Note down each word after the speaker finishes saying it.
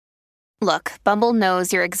Look, Bumble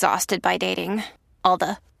knows you're exhausted by dating. All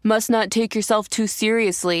the must not take yourself too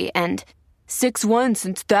seriously and 6'1"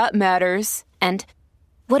 since that matters. And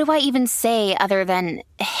what do I even say other than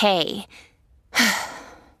hey?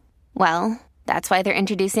 Well, that's why they're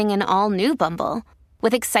introducing an all-new Bumble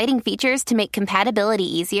with exciting features to make compatibility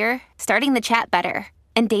easier, starting the chat better,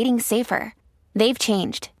 and dating safer. They've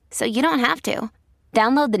changed, so you don't have to.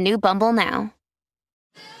 Download the new Bumble now.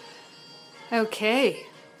 Okay.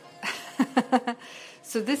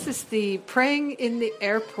 So this is the praying in the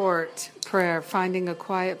airport prayer, finding a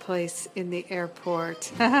quiet place in the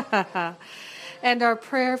airport. And our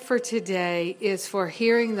prayer for today is for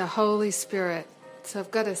hearing the Holy Spirit. So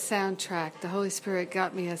I've got a soundtrack. The Holy Spirit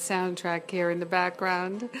got me a soundtrack here in the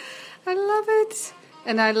background. I love it.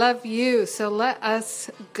 And I love you. So let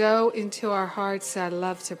us go into our hearts. I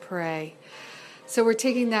love to pray. So we're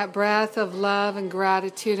taking that breath of love and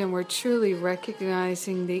gratitude, and we're truly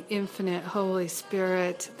recognizing the infinite Holy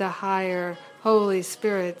Spirit, the higher Holy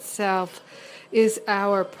Spirit self is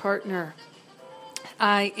our partner.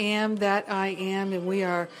 I am that I am, and we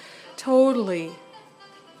are totally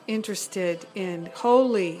interested in,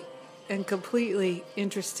 wholly and completely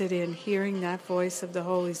interested in hearing that voice of the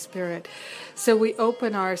Holy Spirit. So we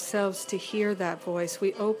open ourselves to hear that voice.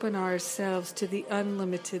 We open ourselves to the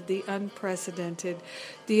unlimited, the unprecedented,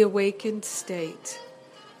 the awakened state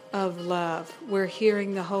of love. We're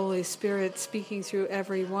hearing the Holy Spirit speaking through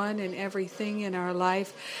everyone and everything in our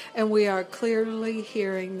life, and we are clearly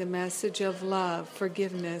hearing the message of love,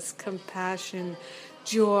 forgiveness, compassion,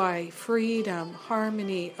 joy, freedom,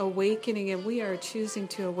 harmony, awakening, and we are choosing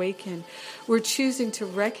to awaken. We're choosing to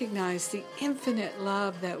recognize the infinite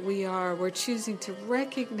love that we are. We're choosing to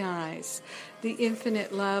recognize the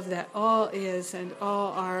infinite love that all is and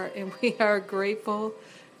all are, and we are grateful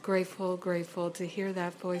to hear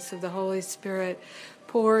that voice of the Holy Spirit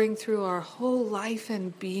pouring through our whole life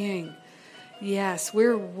and being. Yes,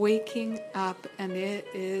 we're waking up, and it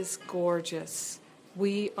is gorgeous.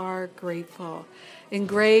 We are grateful. In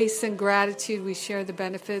grace and gratitude, we share the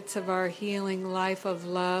benefits of our healing life of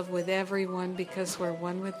love with everyone because we're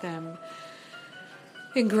one with them.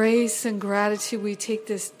 In grace and gratitude, we take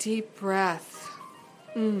this deep breath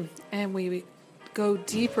and we go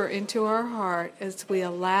deeper into our heart as we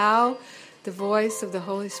allow the voice of the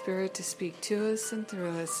Holy Spirit to speak to us and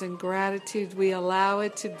through us. In gratitude, we allow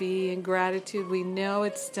it to be. In gratitude, we know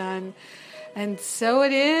it's done. And so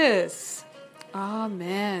it is.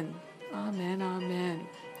 Amen. Amen. Amen.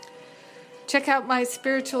 Check out my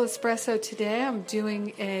Spiritual Espresso today. I'm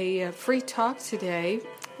doing a free talk today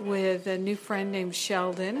with a new friend named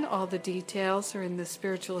Sheldon. All the details are in the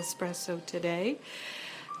Spiritual Espresso today.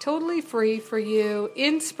 Totally free for you.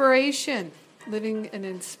 Inspiration. Living an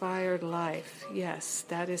inspired life. Yes,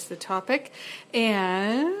 that is the topic.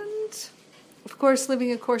 And of course,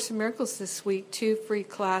 Living A Course in Miracles this week, 2 free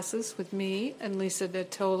classes with me and Lisa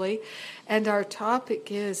Natoli. And our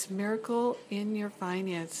topic is Miracle in Your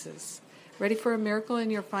Finances. Ready for a miracle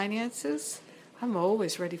in your finances? I'm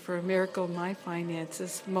always ready for a miracle in my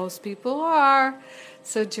finances. Most people are.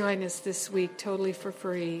 So join us this week totally for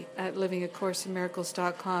free at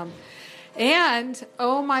livingacourseinmiracles.com. And,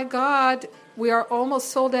 oh my God, we are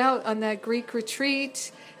almost sold out on that Greek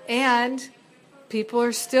retreat, and people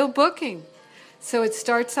are still booking. So it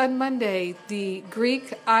starts on Monday, the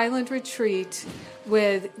Greek Island Retreat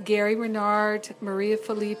with Gary Renard, Maria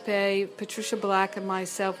Felipe, Patricia Black, and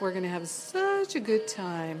myself. We're going to have such a good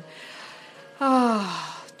time.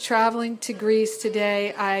 Traveling to Greece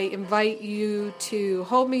today. I invite you to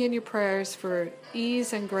hold me in your prayers for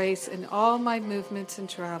ease and grace in all my movements and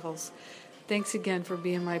travels. Thanks again for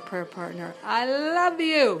being my prayer partner. I love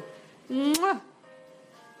you. Mwah.